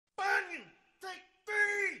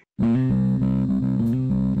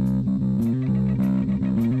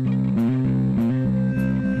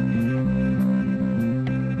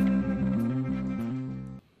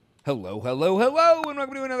Hello, hello, hello, and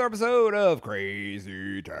welcome to another episode of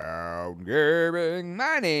Crazy Town Gaming.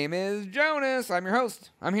 My name is Jonas. I'm your host.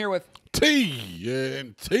 I'm here with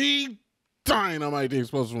TNT Dinomight.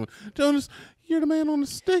 Explosive. Jonas, you're the man on the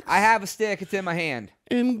sticks. I have a stick. It's in my hand.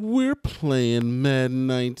 And we're playing Madden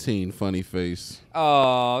 19. Funny face.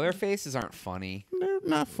 Oh, their faces aren't funny. They're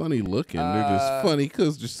not funny looking. They're just funny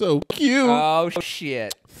because they're so cute. Oh,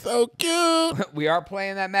 shit. So cute. We are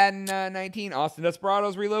playing that Madden 19 Austin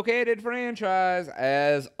Desperados Relocated franchise.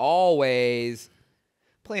 As always,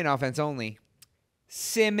 playing offense only.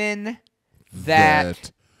 Simming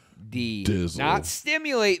that D. Dizzle. Not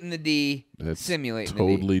stimulating the D. That's simulating the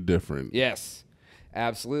D. totally different. Yes,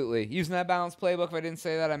 absolutely. Using that balanced playbook. If I didn't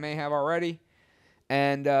say that, I may have already.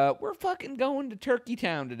 And we're fucking going to Turkey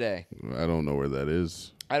Town today. I don't know where that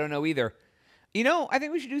is. I don't know either. You know, I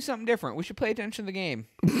think we should do something different. We should pay attention to the game.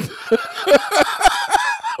 What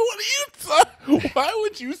are you talking? Why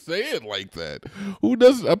would you say it like that? Who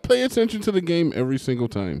does? I pay attention to the game every single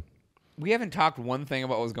time. We haven't talked one thing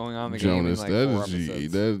about what's going on in the Jonas, game in like 4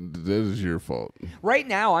 episodes. that is your fault. Right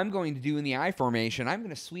now, I'm going to do in the I formation. I'm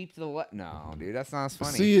going to sweep to the left. No, dude, that's not as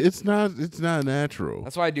funny. See, it's not natural.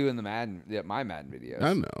 That's what I do in the Madden, my Madden videos.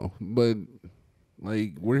 I know, but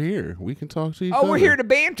like we're here. We can talk to each other. Oh, we're here to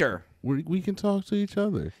banter. We can talk to each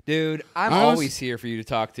other. Dude, I'm always here for you to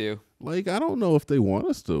talk to. Like, I don't know if they want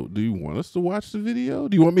us to. Do you want us to watch the video?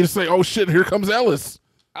 Do you want me to say, oh, shit, here comes Ellis?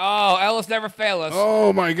 Oh, Ellis never fail us.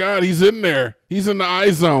 Oh, my God, he's in there. He's in the I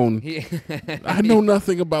zone. I know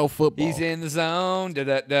nothing about football. He's in the zone.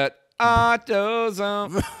 Auto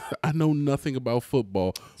zone. I know nothing about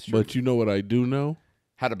football, but you know what I do know?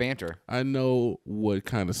 How to banter. I know what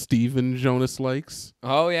kind of Steven Jonas likes.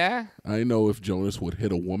 Oh, yeah? I know if Jonas would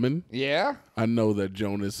hit a woman. Yeah? I know that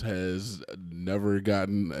Jonas has never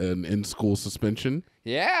gotten an in-school suspension.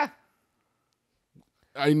 Yeah?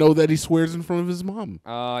 I know that he swears in front of his mom.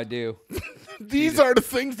 Oh, I do. These are the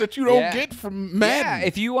things that you don't get from Madden. Yeah,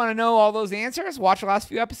 if you want to know all those answers, watch the last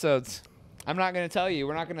few episodes. I'm not going to tell you.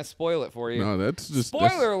 We're not going to spoil it for you. No, that's just...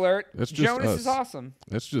 Spoiler alert. That's just Jonas us. is awesome.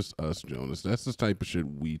 That's just us, Jonas. That's the type of shit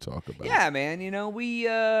we talk about. Yeah, man. You know,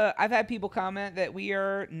 I've had people comment that we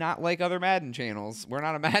are not like other Madden channels. We're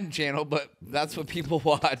not a Madden channel, but that's what people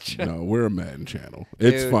watch. No, we're a Madden channel.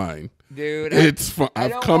 It's fine. Dude. It's fine.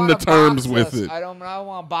 I've come to terms with it. I don't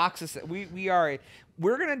want to box us. We're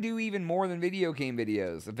going to do even more than video game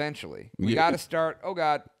videos eventually. We got to start. Oh,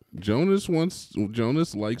 God. Jonas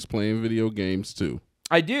likes playing video games too.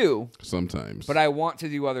 I do. Sometimes. But I want to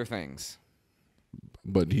do other things.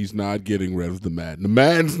 But he's not getting rid of the Madden. The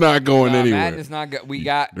Madden's not going anywhere. Madden is not good.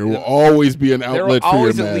 There will always be an outlet for your Madden. There will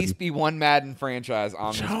always at least be one Madden franchise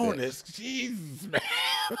on Jonas, Jesus, man.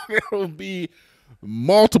 There will be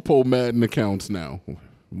multiple Madden accounts now.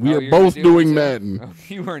 We are both doing Madden. Oh,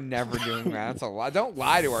 you are never doing Madden. That's a lie. Don't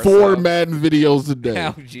lie to ourselves. 4 4 Madden videos a day.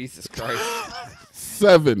 Oh, Jesus Christ.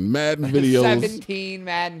 7 Madden videos. 17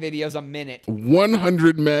 Madden videos a minute.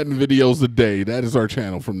 100 Madden videos a day. That is our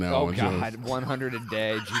channel from now on. Oh, God. 100 a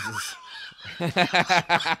day. Jesus.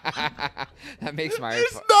 That makes my...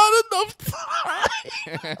 It's not enough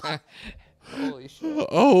time. Holy shit.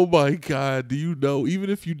 Oh, my God. Do you know, even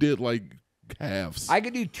if you did, like, halves. I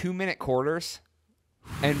could do 2-minute quarters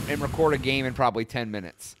and record a game in probably 10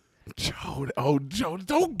 minutes. Joe,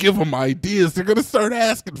 don't give them ideas. They're going to start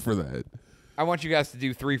asking for that. I want you guys to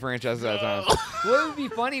do 3 franchises at a time. What would be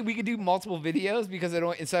funny? We could do multiple videos because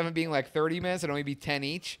instead of it being like 30 minutes, it'd only be 10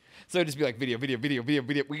 each. So it'd just be like video.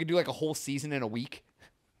 We could do like a whole season in a week.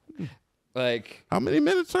 Like, how many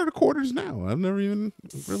minutes are the quarters now? I've never even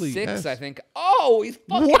really 6, asked. I think. Oh, he's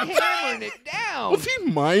fucking hammering it down. Was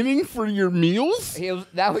he mining for your meals? He was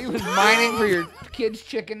mining for your kids'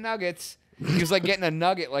 chicken nuggets. He was like getting a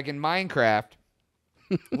nugget like in Minecraft.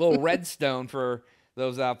 A little redstone for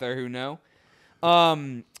those out there who know.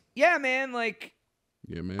 Yeah, man, like,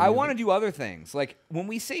 I want to do other things. Like, when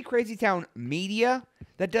we say Crazy Town Media,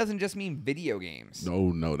 that doesn't just mean video games.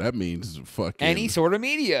 No, that means fucking... any sort of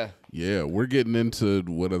media. Yeah, we're getting into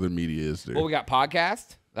what other media is there. Well, we got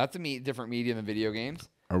podcast. That's a different media than video games.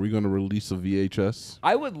 Are we going to release a VHS?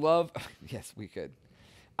 I would love... Yes, we could.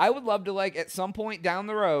 I would love to, like, at some point down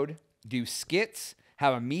the road, do skits...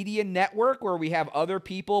 have a media network where we have other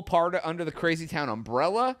people under the Crazy Town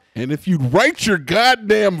umbrella. And if you write your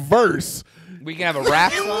goddamn verse, we can have a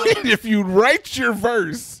rap song. If you write your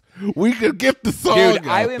verse, we could get the song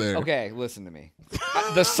out there. Okay, listen to me.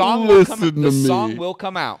 The song will come. The song will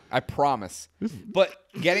come out. I promise. But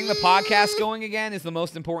getting the podcast going again is the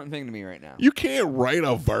most important thing to me right now. You can't write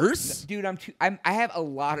a verse, dude. I have a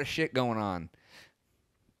lot of shit going on.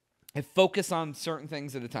 And focus on certain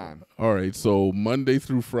things at a time. All right, so Monday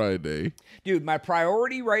through Friday. Dude, my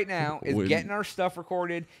priority right now is When- getting our stuff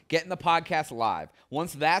recorded, getting the podcast live.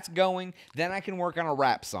 Once that's going, then I can work on a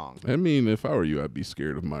rap song. I mean, if I were you, I'd be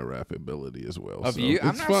scared of my rap ability as well. Of so you?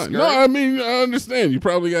 I'm it's not fine. scared. No, I mean, I understand. It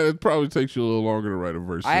probably takes you a little longer to write a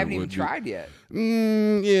verse. I than haven't even would you. tried yet.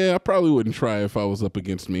 Yeah, I probably wouldn't try if I was up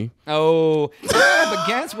against me. Oh, we're up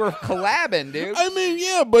against, we're collabing, dude. I mean,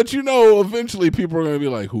 yeah, but eventually people are gonna be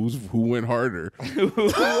like, who went harder? Who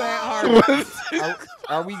went hard?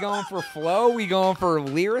 Are we going for flow? We going for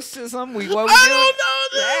lyricism? What we doing? I don't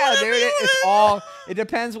know. Yeah, dude. It's all. It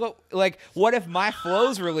depends. What if my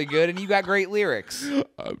flow's really good and you got great lyrics?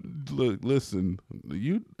 Look, listen.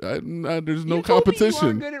 There's no You told me you competition.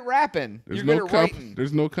 weren't good at rapping. There's You're no good at writing.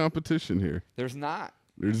 There's no competition here. There's not.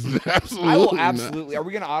 There's absolutely. I will not. absolutely. Are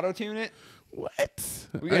we gonna auto tune it? What?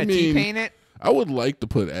 Are we gonna T-paint it? I would like to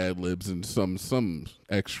put ad libs and some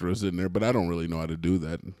extras in there, but I don't really know how to do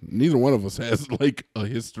that. Neither one of us has like a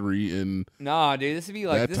history in. Nah, dude, this would be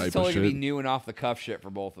like that this type is of totally gonna be shit. new and off the cuff shit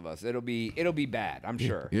for both of us. It'll be bad, I'm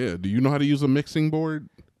sure. Yeah. Do you know how to use a mixing board?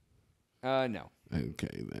 No. Okay,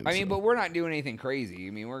 then. I mean, but we're not doing anything crazy.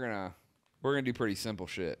 I mean, we're gonna do pretty simple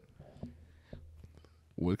shit.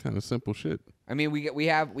 What kind of simple shit? I mean, we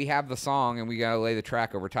have the song and we gotta lay the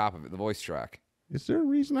track over top of it, the voice track. Is there a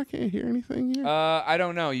reason I can't hear anything here? I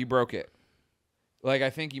don't know. You broke it. Like I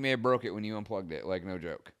think you may have broke it when you unplugged it. Like no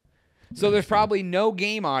joke. So there's probably no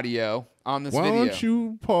game audio on this Why video. don't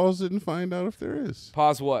you pause it and find out if there is?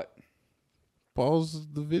 Pause what? Pause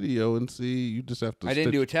the video and see. You just have to. I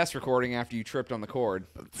didn't do a test recording after you tripped on the cord.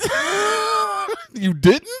 You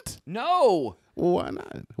didn't? No. Well, why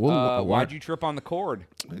not? Well, Why'd you trip on the cord?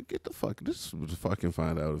 Get the fuck. Just fucking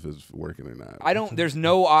find out if it's working or not. I don't. There's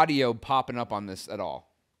no audio popping up on this at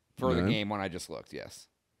all for the None? game when I just looked. Yes.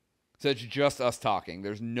 So it's just us talking.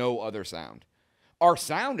 There's no other sound. Our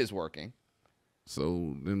sound is working.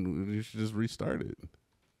 So then you should just restart it.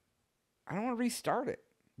 I don't want to restart it.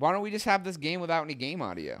 Why don't we just have this game without any game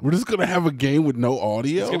audio? We're just gonna have a game with no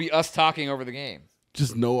audio. It's gonna be us talking over the game.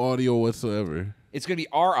 Just no audio whatsoever. It's gonna be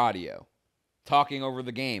our audio talking over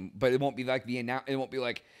the game, but it won't be like it won't be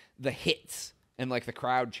like the hits and like the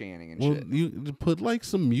crowd chanting and Well, shit. you put like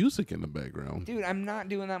some music in the background. Dude, I'm not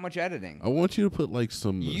doing that much editing. I want you to put like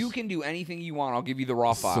some. You can do anything you want. I'll give you the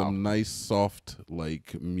raw file. Some nice soft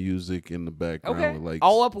like music in the background. Okay. With, like,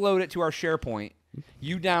 I'll upload it to our SharePoint.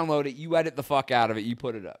 You download it. You edit the fuck out of it. You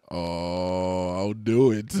put it up. Oh, I'll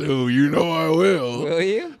do it too. You know I will. Will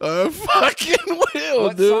you? I fucking will,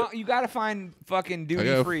 What dude. song? You gotta find fucking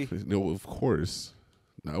duty free. No, of course.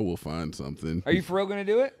 I will find something. Are you for real gonna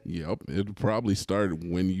do it? Yep. It'll probably start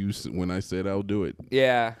when I said I'll do it.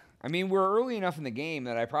 Yeah. I mean, we're early enough in the game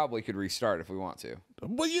that I probably could restart if we want to.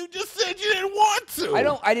 But you just said you didn't want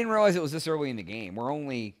to. I didn't realize it was this early in the game. We're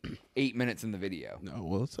only 8 minutes in the video. No,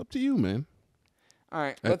 well, it's up to you, man. All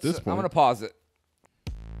right, this I'm point. gonna pause it.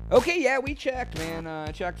 Okay, yeah, we checked, man.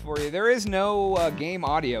 I checked for you. There is no game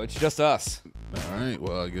audio. It's just us. All right.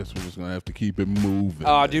 Well, I guess we're just gonna have to keep it moving.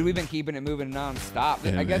 Oh, dude, we've been keeping it moving nonstop. I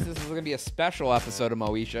And- guess this is gonna be a special episode of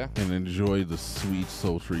Moesha. And enjoy the sweet,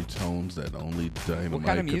 sultry tones that only Dynamite What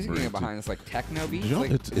kind of could music you bring got behind us? Like techno beats? You know,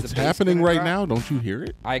 Like, it's is the bass happening gonna right drop? now. Don't you hear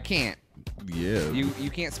it? I can't. Yeah. You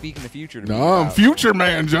can't speak in the future to me. No, I'm about- future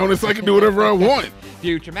man, Jonas. I can do whatever I want.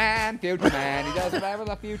 Future man. He does whatever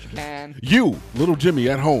the future can. You, little Jimmy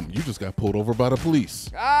at home, you just got pulled over by the police.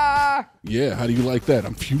 Ah! Yeah, how do you like that?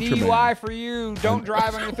 I'm future DUI man. for you. Don't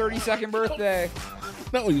drive on your 32nd birthday.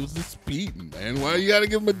 No, he was just speeding, man. Why you gotta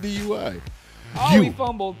give him a DUI? Oh, You. he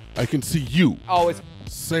fumbled. I can see you, Oh, his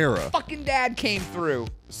Sarah. fucking dad came through.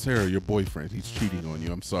 Sarah, your boyfriend. He's cheating on you.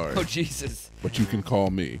 I'm sorry, Oh, Jesus. but you can call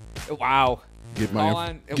me. Wow. Get my Call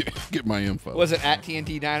on- get my info. Was it at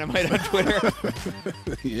TNT Dinomight on Twitter?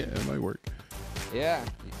 Yeah, it might work. Yeah.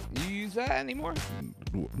 You use that anymore?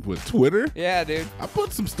 With Twitter, Yeah, dude. I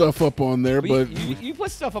put some stuff up on there, but you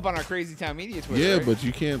put stuff up on our Crazy Town Media Twitter, yeah, right? but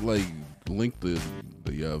you can't like link the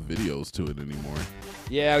videos to it anymore.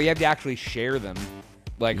 Yeah, we have to actually share them.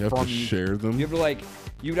 Like You have from to share them. You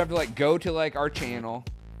would have to like go to like our channel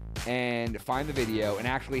and find the video and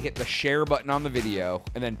actually hit the share button on the video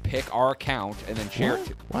and then pick our account and then share it.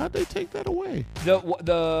 Why'd they take that away?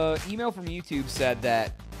 The email from YouTube said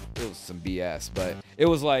that it was some BS, but it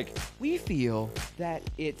was like, we feel that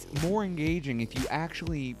it's more engaging if you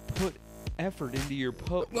actually put effort into your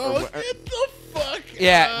post. Oh, get the fuck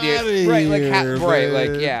Yeah, dude. Right, like, man.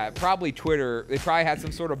 like, yeah, probably Twitter. They probably had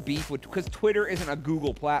some sort of beef with, because Twitter isn't a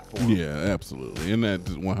Google platform. Yeah, absolutely, and that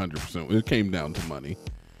 100%. It came down to money.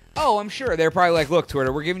 Oh, I'm sure they're probably like, look,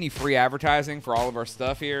 Twitter, we're giving you free advertising for all of our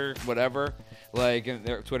stuff here, whatever. Like,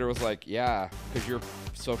 and Twitter was like, yeah, because your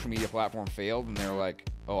social media platform failed, and they're like,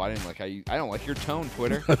 oh, I don't like your tone,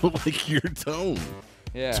 Twitter. I don't like your tone.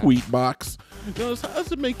 Yeah. Tweet box. Jonas, how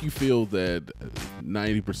does it make you feel that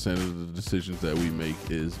 90% of the decisions that we make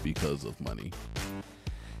is because of money?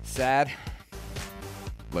 Sad.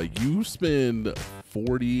 Like, you spend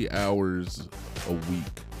 40 hours a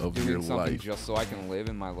week of Doing your something life just so I can live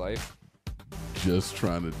in my life. just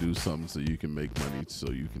trying to do something so you can make money so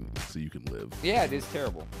you can live. Yeah, it is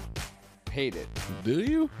terrible. Hate it. Do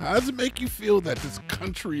you? How does it make you feel that this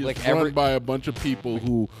country is Like run by a bunch of people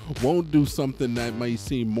who won't do something that might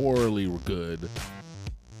seem morally good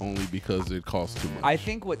only because it costs too much? I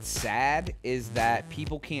think what's sad is that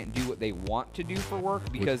people can't do what they want to do for work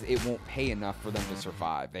because it won't pay enough for them to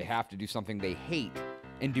survive. They have to do something they hate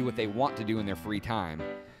and do what they want to do in their free time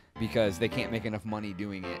because they can't make enough money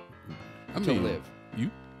doing it to live.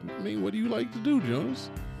 What do you like to do, Jonas?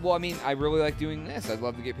 Well, I mean, I really like doing this. I'd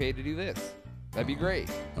love to get paid to do this. That'd be great.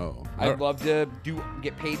 Oh, I'd love to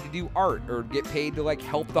get paid to do art or get paid to like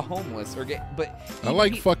help the homeless or I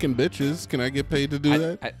like fucking bitches. Can I get paid to do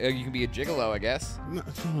that? You can be a gigolo, I guess. No,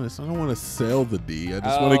 Jonas, I don't want to sell the D. I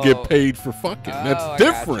just want to get paid for fucking. That's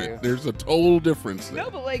different. There's a total difference there. No,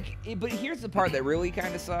 but here's the part that really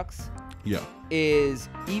kind of sucks. Yeah. Is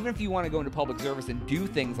even if you want to go into public service and do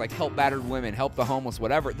things like help battered women, help the homeless,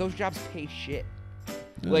 whatever, those jobs pay shit.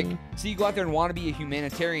 Like, so you go out there and want to be a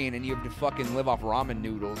humanitarian and you have to fucking live off ramen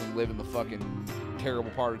noodles and live in the fucking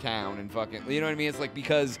terrible part of town and fucking, you know what I mean? It's like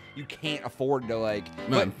because you can't afford to like,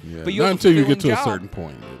 but you not until you get to a certain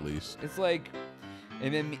point, at least. It's like,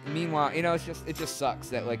 and then meanwhile, you know, it just sucks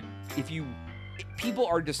that like people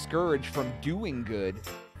are discouraged from doing good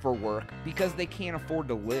for work because they can't afford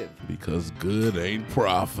to live. Because good ain't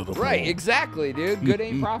profitable. Right, exactly, dude. Good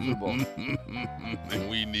ain't profitable. And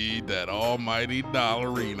we need that almighty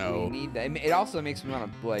dollarino. We need that. It also makes me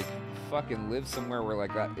want to like fucking live somewhere where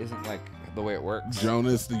like that isn't like the way it works.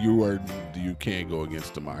 Jonas, you can't go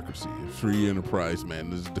against democracy. Free enterprise, man.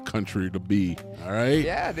 This is the country to be. All right?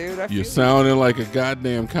 Yeah, dude. You're sounding like a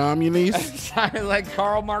goddamn communist. Sounding like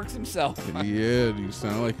Karl Marx himself. Yeah, you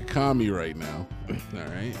sound like a commie right now. All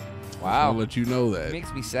right? Wow. I'll let you know that. It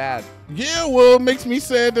makes me sad. Yeah, well, it makes me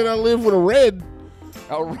sad that I live with a red.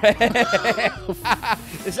 A red?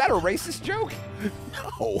 Is that a racist joke?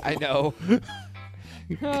 No. I know.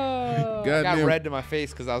 Oh, I got red to my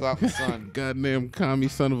face because I was out in the sun. Goddamn commie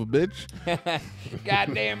son of a bitch.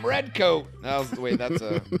 Goddamn red coat. That's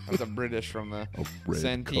a British from the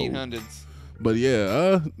 1700s. But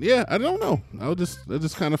yeah, I don't know. I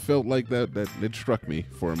just kind of felt like that it struck me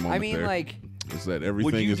for a moment. I mean, there. like, is that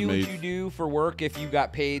everything is made? Would you do what you do for work if you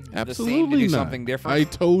got paid Absolutely the same to do not. something different? I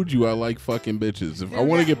told you I like fucking bitches. If I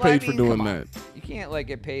want to get paid for doing that, you can't like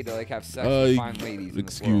get paid to like have sex with fine ladies.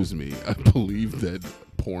 Excuse me. I believe that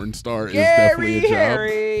porn star is definitely a job.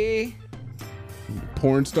 Harry.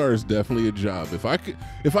 Porn star is definitely a job. If I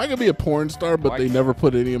could be a porn star, but they never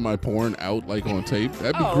put any of my porn out like on tape,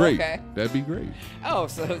 that'd be great. Okay. That'd be great. Oh,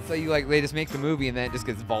 so you like they just make the movie and then it just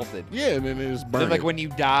gets vaulted. Yeah, and then they just burn So like it. when you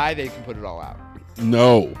die, they can put it all out.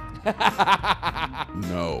 No.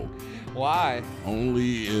 No. Why?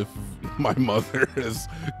 Only if my mother is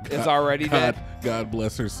already dead. God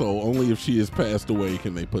bless her soul. Only if she has passed away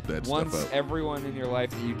can they put that stuff out. Once everyone in your life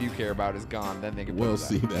that you do care about is gone, then they can put it out. Well,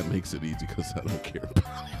 see, that makes it easy because I don't care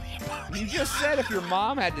about anybody. You just said if your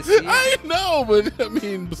mom had to see it. I know, but I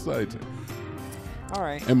mean, besides her. All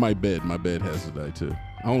right. And my bed has to die too.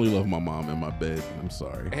 I only love my mom in my bed. I'm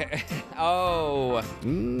sorry. Oh.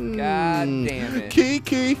 God damn it.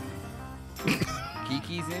 Kiki.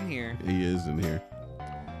 Kiki's in here. He is in here.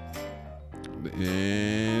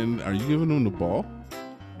 And are you giving him the ball?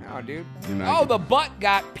 No, dude. Oh, the butt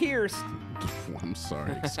got pierced. I'm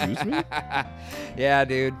sorry. Excuse me? Yeah,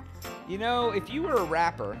 dude. You know, if you were a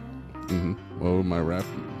rapper. Mm-hmm. What would my rap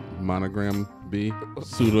monogram be?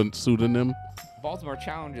 Pseudonym? Baltimore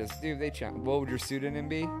Challenges. Dude, what would your pseudonym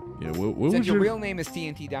be? Yeah, what would Since your real name is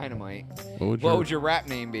TNT Dinomight, what would your rap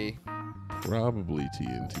name be? Probably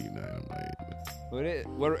TNT Dinomight. Would it?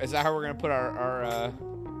 What is that? How we're gonna put our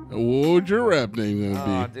What would your rap name gonna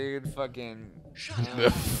be? Oh, dude, fucking.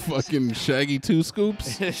 Fucking Shaggy Two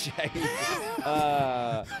Scoops. Shaggy.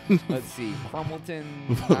 Let's see. Crumbleton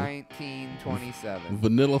 1927.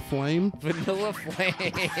 Vanilla Flame. Vanilla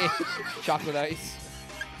Flame. Chocolate Ice.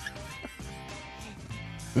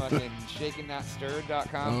 Fucking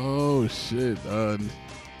ShakenNotStirred.com. Oh shit. I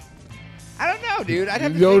don't know, dude. I'd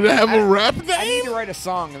have to you don't have a rap name? I need to write a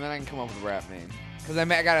song and then I can come up with a rap name. Because I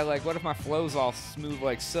gotta like, what if my flow's all smooth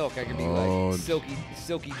like silk? I could be like Silky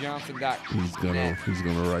Johnson. He's gonna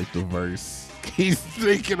write the verse. He's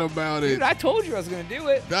thinking about it. Dude, I told you I was gonna do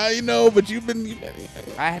it. I know, but you've been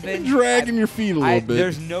dragging your feet a little bit.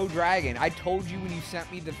 There's no dragging. I told you when you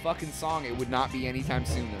sent me the fucking song, it would not be anytime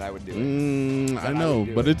soon that I would do it. I know,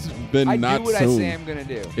 but it's been not soon. I do what I say I'm gonna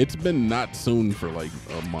do. It's been not soon for like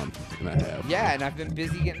a month and a half. Yeah, and I've been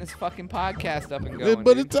busy getting this fucking podcast up and going.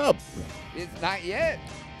 But dude. it's up. It's not yet.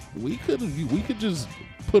 We could just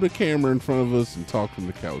put a camera in front of us and talk from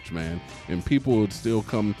the couch, man, and people would still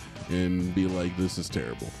come and be like, "This is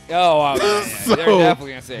terrible." Oh, yeah. So they're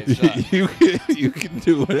definitely gonna say it's you can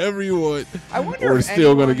do whatever you want. I wonder if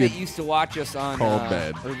still anyone gonna get that used to watch us on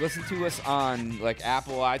bad or listen to us on like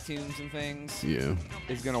Apple iTunes and things,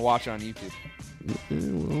 is gonna watch on YouTube. Yeah,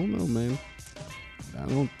 well, I don't know, man. I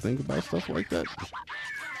don't think about stuff like that.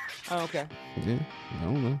 Oh, okay. Yeah, I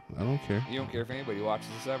don't know. I don't care. You don't care if anybody watches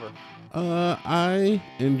this ever. I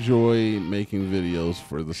enjoy making videos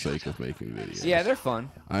for the sake of making videos. Yeah, they're fun.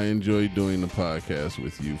 I enjoy doing the podcast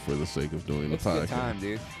with you for the sake of doing the podcast. It's a good time,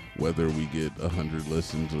 dude. Whether we get 100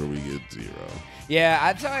 listens or we get 0. Yeah,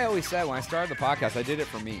 that's how I always said when I started the podcast, I did it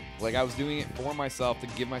for me. Like, I was doing it for myself to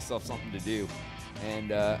give myself something to do.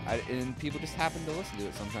 And people just happen to listen to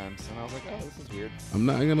it sometimes. And I was like, oh, this is weird. I'm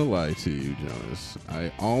not going to lie to you, Jonas.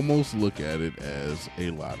 I almost look at it as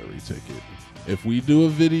a lottery ticket. If we do a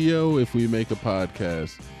video, if we make a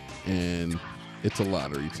podcast, and it's a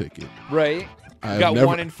lottery ticket. Right. You got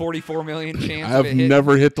 1 in 44 million chance of it hitting. I've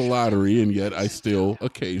never hit the lottery, and yet I still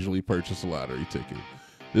occasionally purchase a lottery ticket.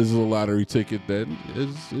 This is a lottery ticket that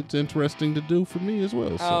it's interesting to do for me as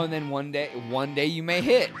well. So. Oh, and then one day you may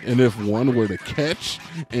hit. And if one were to catch,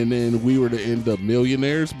 and then we were to end up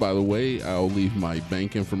millionaires, by the way, I'll leave my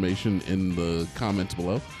bank information in the comments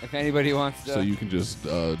below. If anybody wants to. So you can just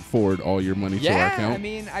forward all your money to our account. Yeah, I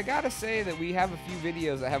mean, I gotta say that we have a few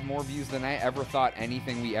videos that have more views than I ever thought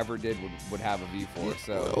anything we ever did would have a view for. Yeah,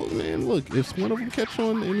 so. Well, man, look, if one of them catch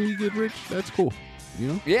on and we get rich, that's cool. You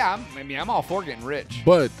know? Yeah, I'm all for getting rich.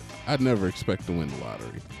 But I never expect to win the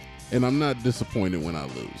lottery. And I'm not disappointed when I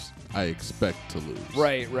lose. I expect to lose.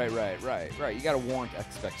 Right. You got to warrant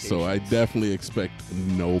expectations. So I definitely expect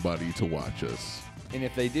nobody to watch us. And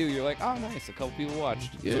if they do, you're like, oh, nice, a couple people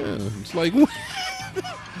watched. Yeah, it's like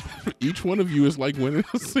each one of you is like winning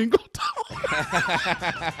a single dollar.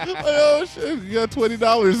 Like, oh, shit, you got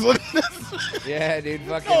 $20. Look at this. Yeah, dude,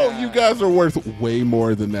 fucking. Oh, you guys are worth way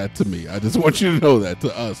more than that to me. I just want you to know that.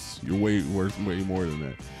 To us, you're worth way more than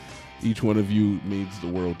that. Each one of you means the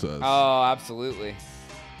world to us. Oh, absolutely.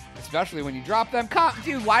 Especially when you drop them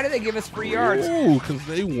dude, why do they give us free yards? Ooh, because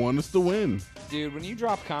they want us to win. Dude, when you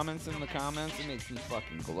drop comments in the comments, it makes me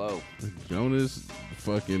fucking glow. Jonas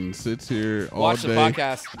fucking sits here all day. Watch the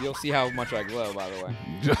podcast. You'll see how much I glow, by the way.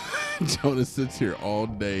 Jonas sits here all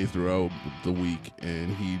day throughout the week,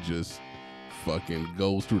 and he just fucking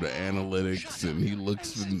goes through the analytics, and he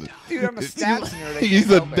looks in the... Dude, I'm a stats nerd. He's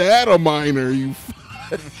a data miner, you...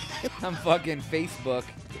 I'm fucking Facebook.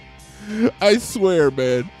 I swear,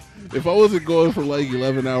 man. If I wasn't going for like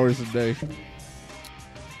 11 hours a day...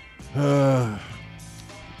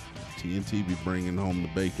 TNT be bringing home the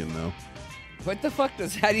bacon, though. What the fuck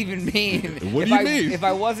does that even mean? What do you mean? If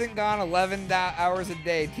I wasn't gone 11 hours a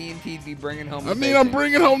day, TNT'd be bringing home the bacon. I'm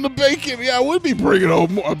bringing home the bacon. Yeah, I would be bringing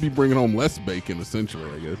home more. I'd be bringing home less bacon, essentially,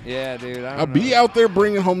 I guess. Yeah, dude. I'd be out there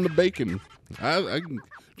bringing home the bacon.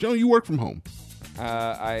 Joe, you work from home.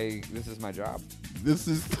 This is my job. This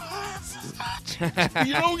is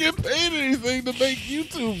you don't get paid anything to make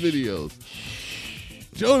YouTube videos.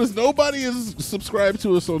 Jonas, nobody is subscribed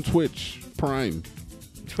to us on Twitch Prime.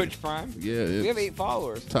 Twitch Prime? Yeah. We have 8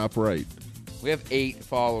 followers. Top right. We have 8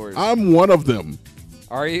 followers. I'm one of them.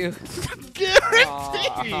 Are you?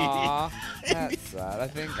 Guaranteed. That's sad. I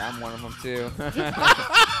think I'm one of them too.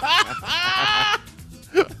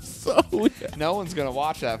 So yeah. No one's gonna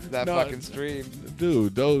watch that fucking stream.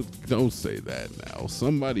 Dude, don't say that now.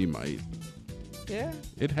 Somebody might. Yeah.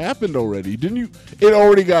 It happened already, didn't you? It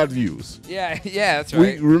already got views. Yeah, that's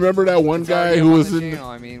right. Remember that one guy who was in? Channel.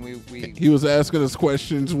 I mean, he was asking us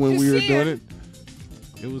questions when we were doing it.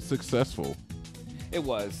 It was successful. It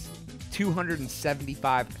was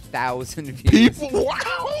 275,000 views. People, wow,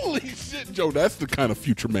 holy shit, Joe! That's the kind of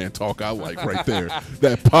future man talk I like right there.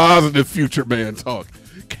 That positive future man talk.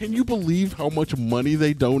 Can you believe how much money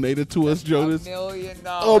they donated to us, Jonas? $1 million.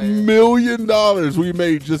 $1 million we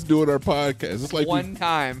made just doing our podcast. It's like one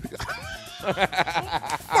time.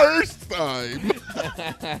 First time.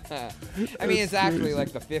 I mean, it's actually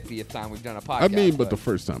like the 50th time we've done a podcast. I mean, but the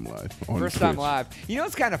first time live. On First Twitch. time live. You know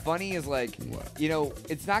what's kind of funny is like, What? you know,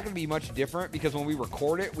 it's not going to be much different because when we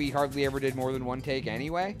record it, we hardly ever did more than one take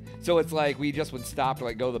anyway. So it's like we just would stop to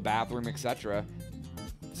like go to the bathroom, etc.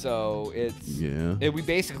 So it's we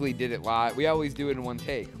basically did it live. We always do it in one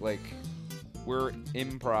take. Like we're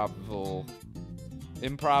improvables.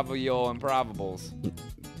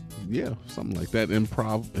 Yeah, something like that.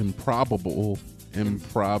 Improbable.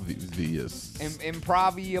 Improvious.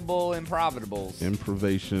 Improviable improvitables.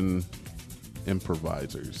 Improvisation.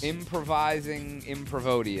 Improvisers. Improvising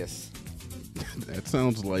improvodious. That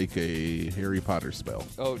sounds like a Harry Potter spell.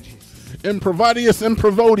 Oh, jeez. Improvadius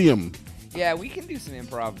improvodium. Yeah, we can do some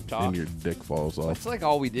improv talk. And your dick falls off. That's like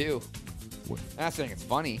all we do. What? I'm not saying it's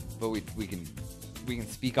funny, but we can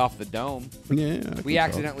speak off the dome. Yeah. We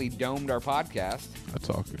accidentally domed our podcast. I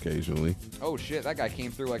talk occasionally. Oh shit, that guy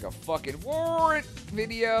came through like a fucking warrant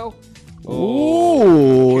video.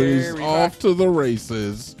 Oh, he's Gary off to the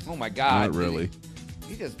races. Oh my god. Not really.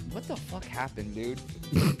 He just, what the fuck happened, dude?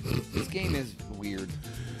 This game is weird.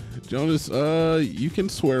 Jonas, you can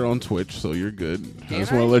swear on Twitch, so you're good. Can I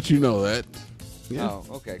just I? want to let you know that. Yeah. Oh,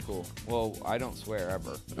 okay, cool. Well, I don't swear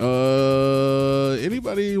ever.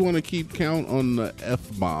 Anybody want to keep count on the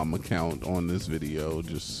F-bomb account on this video?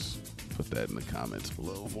 Just put that in the comments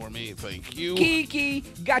below for me. Thank you. Kiki,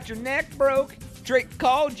 got your neck broke. Drake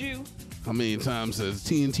called you. How many times has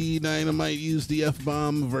TNT Dinomight used the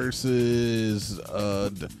F-bomb versus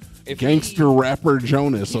gangster rapper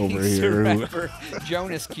Jonas over here? Rapper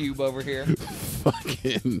Jonas Cube over here.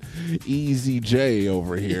 Fucking Easy J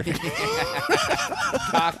over here.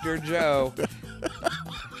 Dr. Joe. All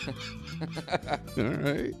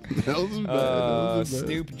right. That wasn't bad.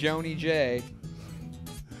 Snoop Joni J.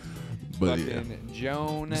 But fucking yeah.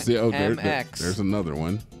 Joan See, MX. There's another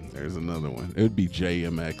one. There's another one. It would be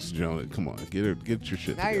JMX Jonas. Come on, get your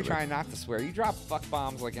shit now together. you're trying not to swear. You drop fuck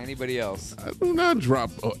bombs like anybody else. I do not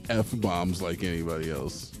drop F-bombs like anybody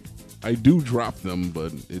else. I do drop them,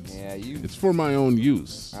 but it's for my own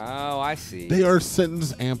use. Oh, I see. They are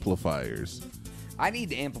sentence amplifiers. I need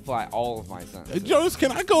to amplify all of my sentences. Jonas,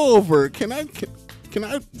 can I go over? Can I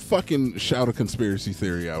fucking shout a conspiracy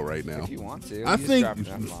theory out right now? If you want to. I think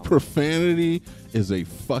profanity is a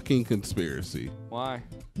fucking conspiracy. Why?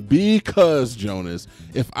 Because, Jonas,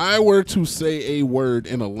 if I were to say a word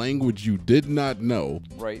in a language you did not know,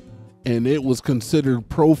 right, and it was considered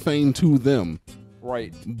profane to them,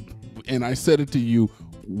 right, and I said it to you,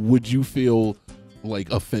 would you feel like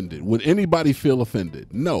offended? Would anybody feel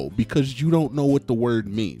offended? No, because you don't know what the word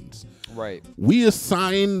means. Right. We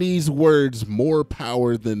assign these words more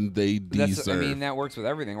power than they deserve. I mean, that works with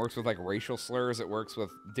everything. It works with like racial slurs. It works with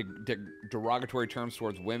derogatory terms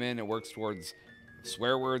towards women. It works towards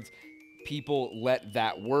swear words. People let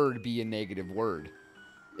that word be a negative word.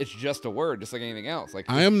 It's just a word, just like anything else. Like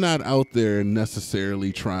I am not out there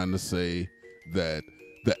necessarily trying to say that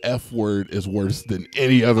the F word is worse than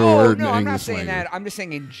any other word in the English language. No, I'm not saying that. I'm just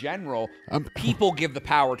saying in general, people give the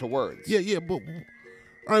power to words. Yeah, but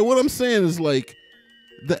all right, what I'm saying is like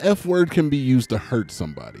the F word can be used to hurt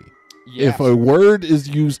somebody. Yes. If a word is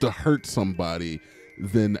used to hurt somebody,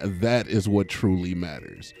 then that is what truly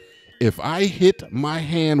matters. If I hit my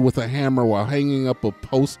hand with a hammer while hanging up a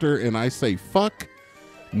poster and I say fuck,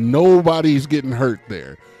 nobody's getting hurt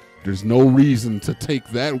there. There's no reason to take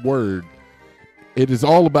that word. It is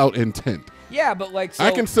all about intent. Yeah, but like so,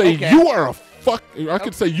 I can say you are a fuck. I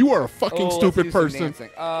could say you are a fucking stupid person.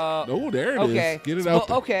 No, there it is. Get it out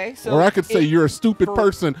there. Okay, so or I could say you're a stupid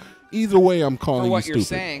person. Either way, I'm calling you stupid. For what you're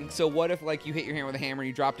saying. So what if like you hit your hand with a hammer and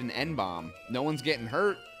you dropped an N-bomb? No one's getting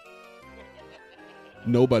hurt.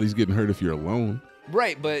 Nobody's getting hurt if you're alone.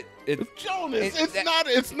 Right, but Jonas,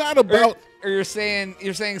 it's not about. Or you're saying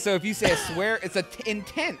so if you say a swear, it's an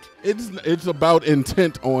intent. It's about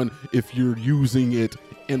intent on if you're using it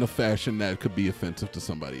in a fashion that could be offensive to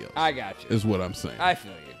somebody else. I got you. Is what I'm saying. I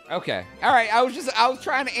feel you. Okay. All right. I was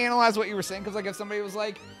trying to analyze what you were saying because like if somebody was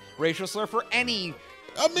like racial slur for any.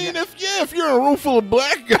 I mean, if you're a room full of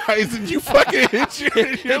black guys and you fucking hit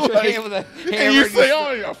your like, hand with a hammer and you say,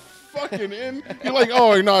 "Oh, you're fucking in," you're like,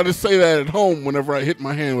 "Oh no, I just say that at home whenever I hit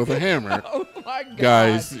my hand with a hammer." Oh my God,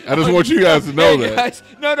 guys! I just want you guys to know that. Guys,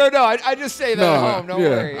 no. I just say that at home. Don't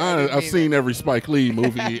worry. I've seen every Spike Lee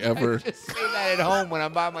movie ever. I just say that at home when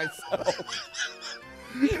I'm by myself.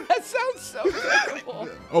 That sounds so terrible.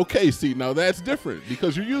 Okay, see, now that's different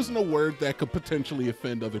because you're using a word that could potentially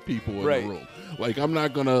offend other people in the room. Like, I'm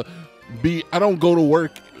not going to B, I don't go to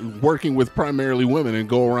work working with primarily women and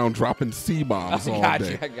go around dropping C-bombs all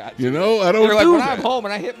day. I got you. You know, I don't You're like, do when that. I'm home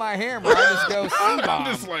and I hit my hammer, I just go C-bomb. I'm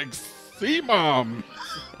just like, C-bomb.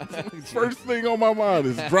 First thing on my mind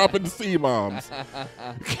is dropping C-bombs.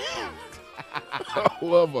 I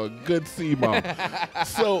love a good C-bomb.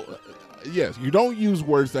 So, yes, you don't use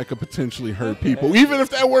words that could potentially hurt people, even if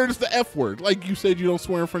that word is the F word. Like you said, you don't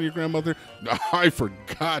swear in front of your grandmother. I, for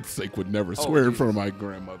God's sake, would never swear in front of my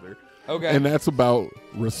grandmother. Okay. And that's about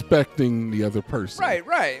respecting the other person.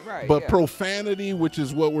 Right. But profanity, which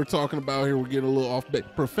is what we're talking about here, we're getting a little off base.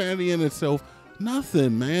 Profanity in itself,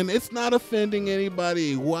 nothing, man. It's not offending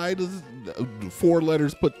anybody. Why does 4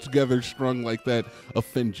 letters put together strung like that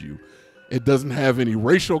offend you? It doesn't have any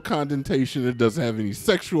racial connotation. It doesn't have any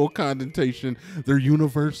sexual connotation. They're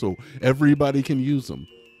universal. Everybody can use them.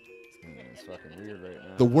 It's fucking weird right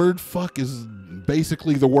now. The word fuck is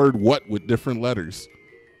basically the word what with different letters.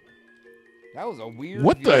 That was a weird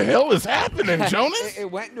What view. the hell is happening, Jonas?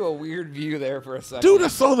 It went into a weird view there for a second. Dude, I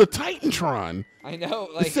saw the Titantron. I know.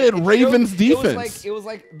 Like, it said Ravens defense. It was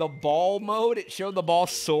like the ball mode. It showed the ball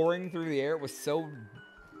soaring through the air. It was so...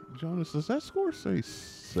 Jonas, does that score say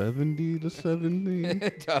 70-17?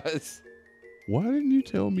 It does. Why didn't you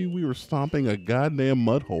tell me we were stomping a goddamn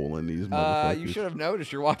mud hole in these motherfuckers? You should have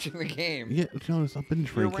noticed. You're watching the game. Yeah, Jonas, I've been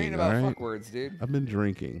drinking. You're ranting about all right? fuck words, dude. I've been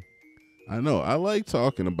drinking. I know. I like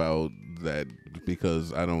talking about that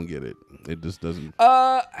because I don't get it. It just doesn't.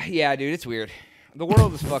 Yeah, dude, it's weird. The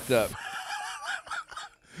world is fucked up.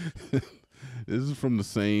 This is from the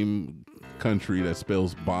same country that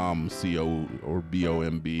spells bomb, C-O or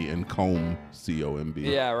B-O-M-B, and comb, C-O-M-B.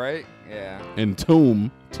 Yeah, right? Yeah. And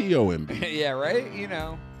tomb, T-O-M-B. Yeah, right? You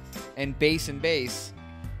know. And bass and bass.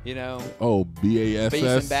 You know. Oh, B-A-S-S?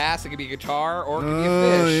 Bass and bass. It could be guitar or it could be a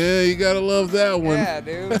Oh, fish. yeah, you gotta love that one. Yeah,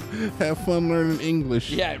 dude. Have fun learning English.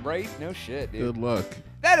 Yeah, right? No shit, dude. Good luck.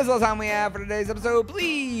 That is all the time we have for today's episode.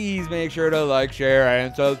 Please make sure to like, share,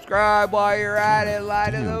 and subscribe while you're at it. Lie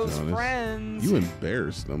to those Jonas, friends. You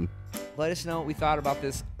embarrassed them. Let us know what we thought about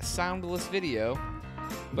this soundless video.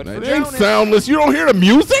 But It for ain't Jonas, soundless. You don't hear the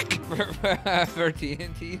music? for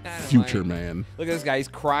TNT Dinomight. Future man. Look at this guy. He's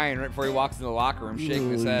crying right before he walks in the locker room,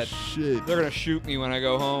 shaking his head. Shit. They're going to shoot me when I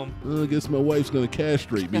go home. I guess my wife's gonna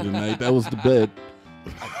castrate me tonight. That was the bet.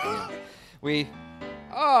 We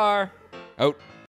are out.